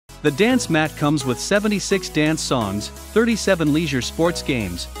The dance mat comes with 76 dance songs, 37 leisure sports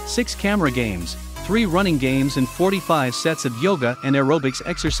games, 6 camera games, 3 running games and 45 sets of yoga and aerobics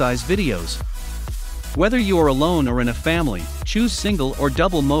exercise videos. Whether you are alone or in a family, choose single or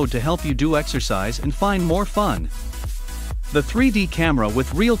double mode to help you do exercise and find more fun. The 3D camera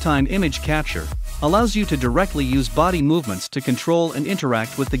with real-time image capture allows you to directly use body movements to control and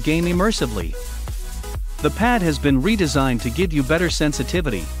interact with the game immersively. The pad has been redesigned to give you better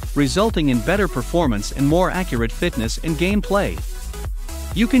sensitivity, resulting in better performance and more accurate fitness and gameplay.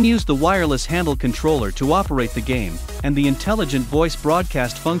 You can use the wireless handle controller to operate the game, and the intelligent voice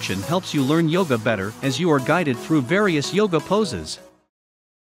broadcast function helps you learn yoga better as you are guided through various yoga poses.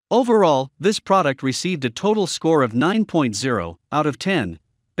 Overall, this product received a total score of 9.0 out of 10,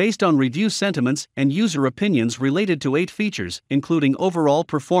 based on review sentiments and user opinions related to 8 features, including overall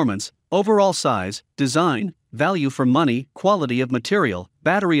performance, overall size, design, value for money, quality of material,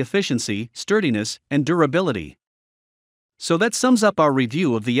 battery efficiency, sturdiness, and durability. So that sums up our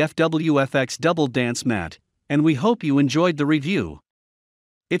review of the FWFX Double Dance Mat, and we hope you enjoyed the review.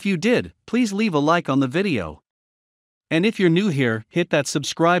 If you did, please leave a like on the video. And if you're new here, hit that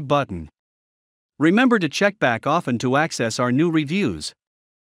subscribe button. Remember to check back often to access our new reviews.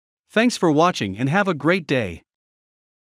 Thanks for watching and have a great day.